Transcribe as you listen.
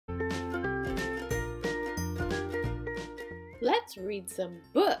Let's read some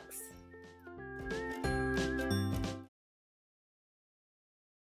books.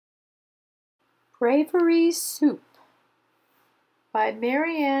 Bravery Soup by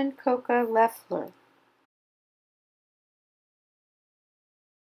Marianne Coca Leffler.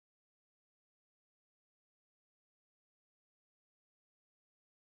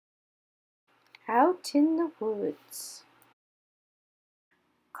 Out in the woods.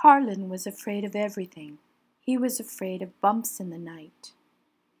 Carlin was afraid of everything. He was afraid of bumps in the night.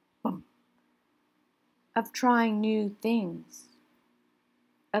 Bump. Of trying new things.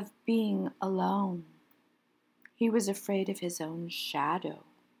 Of being alone. He was afraid of his own shadow.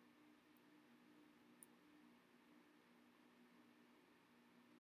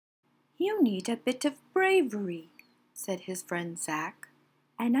 "You need a bit of bravery," said his friend Zack,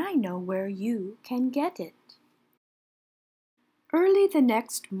 "and I know where you can get it." Early the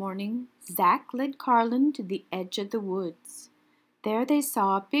next morning, Zack led Carlin to the edge of the woods. There they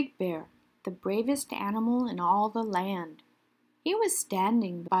saw a big bear, the bravest animal in all the land. He was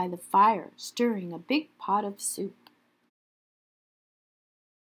standing by the fire, stirring a big pot of soup.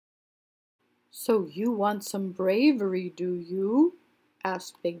 "So you want some bravery, do you?"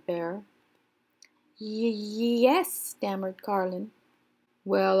 asked Big Bear. Yes, stammered Carlin.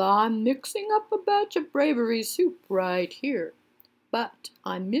 "Well, I'm mixing up a batch of bravery soup right here. But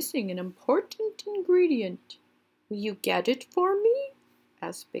I'm missing an important ingredient. Will you get it for me?"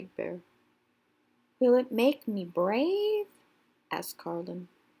 asked Big Bear. "Will it make me brave?" asked Carlin.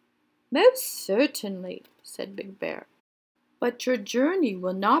 "Most certainly," said Big Bear. "But your journey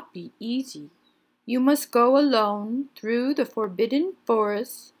will not be easy. You must go alone through the forbidden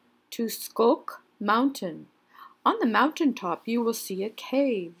forest to Skulk Mountain. On the mountain top you will see a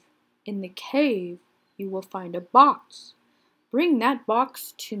cave. In the cave you will find a box. Bring that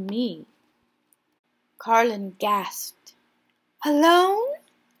box to me." Carlin gasped. "Alone?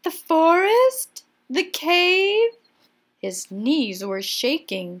 The forest? The cave?" His knees were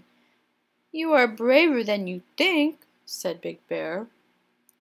shaking. "You are braver than you think," said Big Bear.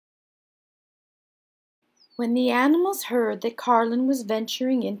 When the animals heard that Carlin was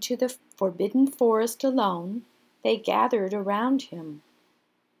venturing into the forbidden forest alone, they gathered around him.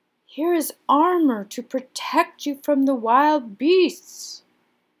 "Here is armor to protect you from the wild beasts."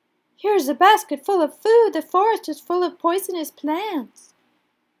 "Here is a basket full of food. The forest is full of poisonous plants."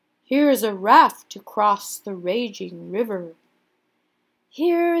 "Here is a raft to cross the raging river."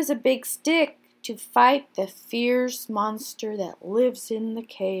 "Here is a big stick to fight the fierce monster that lives in the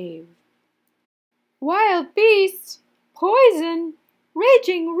cave." "Wild beasts, poison,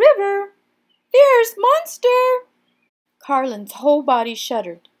 raging river, fierce monster!" Carlin's whole body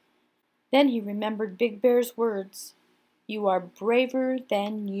shuddered. Then he remembered Big Bear's words, "You are braver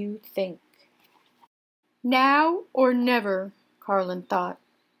than you think." Now or never, Carlin thought.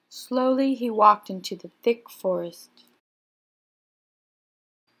 Slowly he walked into the thick forest.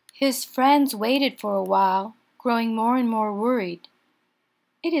 His friends waited for a while, growing more and more worried.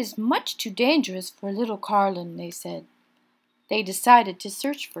 "It is much too dangerous for little Carlin," they said. They decided to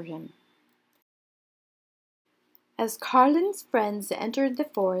search for him. As Carlin's friends entered the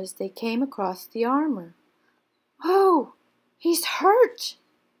forest, they came across the armor. "Oh, he's hurt!"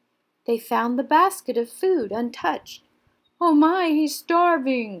 They found the basket of food untouched. "Oh my, he's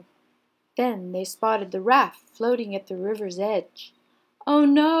starving!" Then they spotted the raft floating at the river's edge. "Oh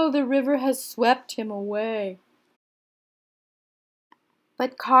no, the river has swept him away."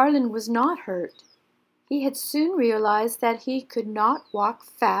 But Carlin was not hurt. He had soon realized that he could not walk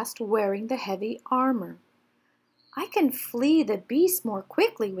fast wearing the heavy armor. "I can flee the beast more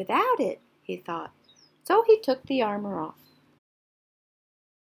quickly without it," he thought. So he took the armor off.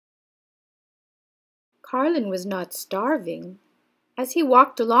 Carlin was not starving. As he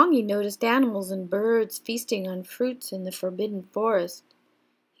walked along, he noticed animals and birds feasting on fruits in the forbidden forest.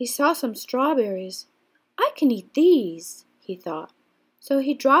 He saw some strawberries. "I can eat these," he thought. So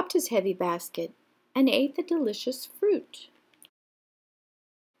he dropped his heavy basket and ate the delicious fruit.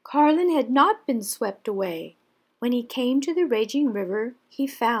 Carlin had not been swept away. When he came to the raging river, he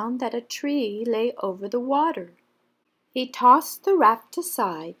found that a tree lay over the water. He tossed the raft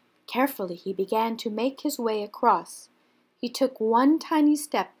aside. Carefully he began to make his way across. He took one tiny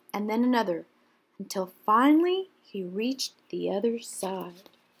step and then another, until finally he reached the other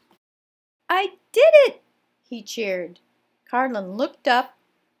side. "I did it!" he cheered. Carlin looked up.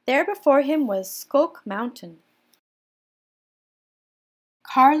 There before him was Skulk Mountain.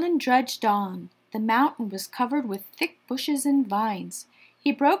 Carlin trudged on. The mountain was covered with thick bushes and vines.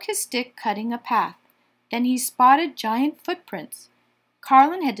 He broke his stick cutting a path. Then he spotted giant footprints.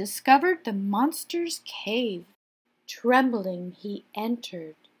 Carlin had discovered the monster's cave. Trembling, he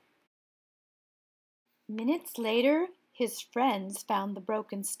entered. Minutes later, his friends found the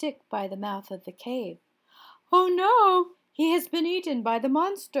broken stick by the mouth of the cave. "Oh no, he has been eaten by the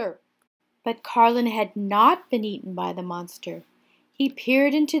monster." But Carlin had not been eaten by the monster. He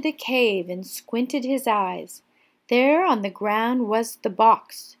peered into the cave and squinted his eyes. There on the ground was the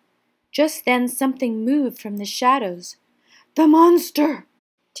box. Just then something moved from the shadows. "The monster!"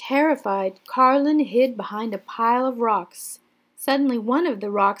 Terrified, Carlin hid behind a pile of rocks. Suddenly one of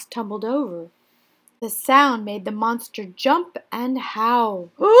the rocks tumbled over. The sound made the monster jump and howl.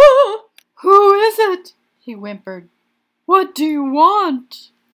 "Ah! Who is it?" he whimpered. "What do you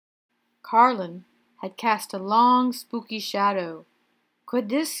want?" Carlin had cast a long, spooky shadow. Could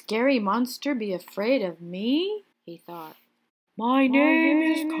this scary monster be afraid of me? He thought. My name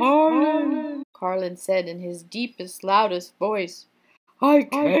is Carlin, Carlin said in his deepest, loudest voice. I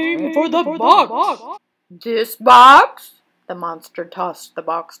came for the box. This box? The monster tossed the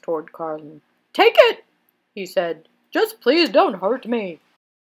box toward Carlin. Take it, he said. Just please don't hurt me.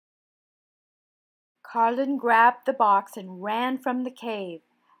 Carlin grabbed the box and ran from the cave,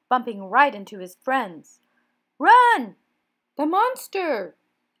 bumping right into his friends. Run! The monster!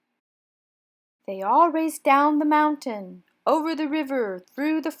 They all raced down the mountain, over the river,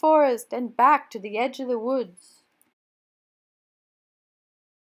 through the forest, and back to the edge of the woods.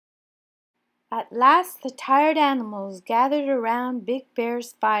 At last the tired animals gathered around Big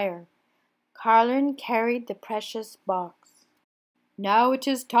Bear's fire. Carlin carried the precious box. Now it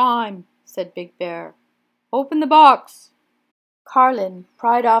is time, said Big Bear. Open the box. Carlin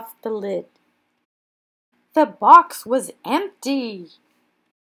pried off the lid. The box was empty.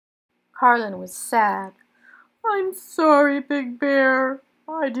 Carlin was sad. I'm sorry, Big Bear.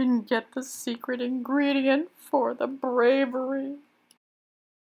 I didn't get the secret ingredient for the bravery.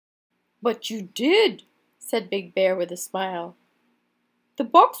 But you did, said Big Bear with a smile. The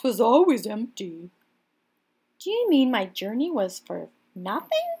box was always empty. Do you mean my journey was for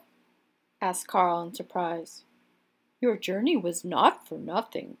nothing? Asked Carl in surprise. Your journey was not for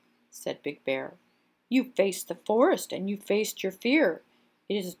nothing, said Big Bear. You faced the forest and you faced your fear.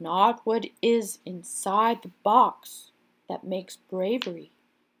 It is not what is inside the box that makes bravery.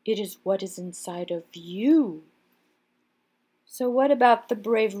 It is what is inside of you. So what about the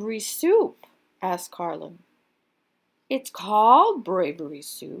bravery soup? Asked Carlin. It's called bravery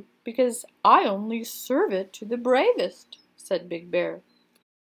soup because I only serve it to the bravest, said Big Bear.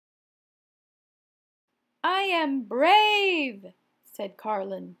 I am brave, said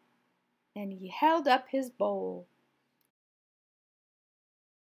Carlin, and he held up his bowl.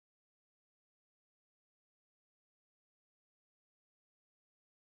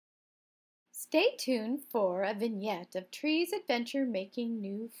 Stay tuned for a vignette of Tree's adventure making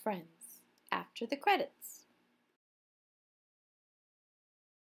new friends after the credits.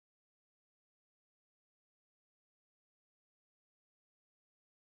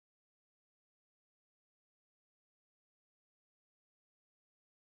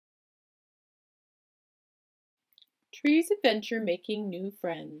 Tree's Adventure Making New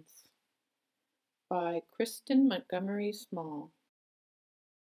Friends by Kristen Montgomery Small.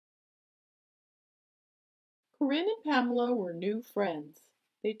 Corinne and Pamela were new friends.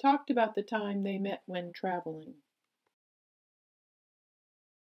 They talked about the time they met when traveling.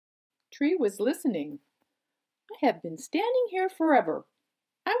 Tree was listening. I have been standing here forever.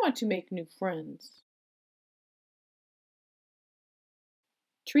 I want to make new friends.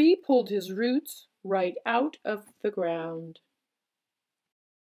 Tree pulled his roots right out of the ground.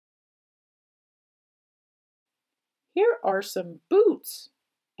 Here are some boots,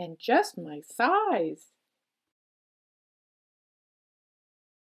 and just my size.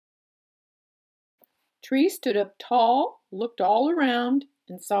 Tree stood up tall, looked all around,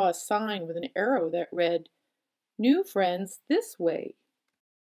 and saw a sign with an arrow that read, New Friends This Way.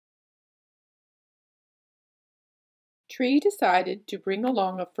 Tree decided to bring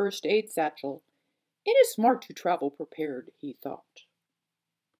along a first aid satchel. It is smart to travel prepared, he thought.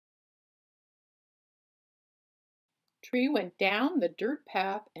 Tree went down the dirt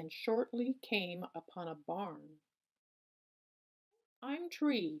path and shortly came upon a barn. I'm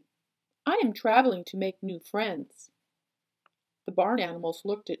Tree. I am traveling to make new friends. The barn animals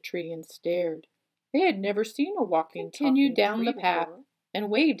looked at Tree and stared. They had never seen a walking, continued down the path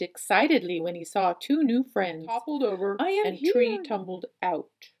and waved excitedly when he saw two new friends toppled over and here. Tree tumbled out.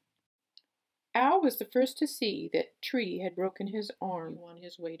 Al was the first to see that Tree had broken his arm on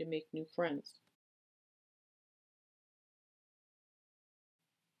his way to make new friends.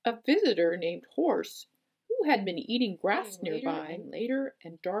 A visitor named Horse, who had been eating grass nearby, later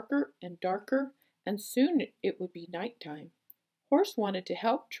and darker, and soon it would be nighttime. Horse wanted to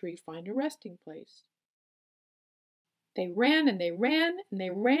help Tree find a resting place. They ran and they ran and they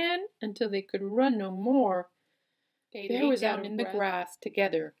ran until they could run no more. They lay down in the grass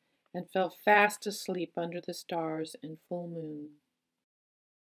together and fell fast asleep under the stars and full moon.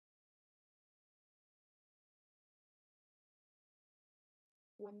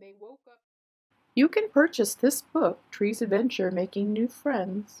 When they woke up, you can purchase this book, Tree's Adventure Making New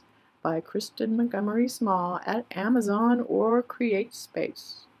Friends, by Kristen Montgomery Small at Amazon or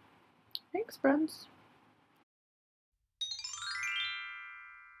CreateSpace. Thanks, friends.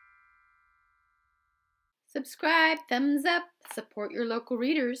 Subscribe, thumbs up, support your local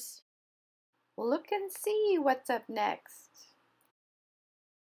readers. Look and see what's up next.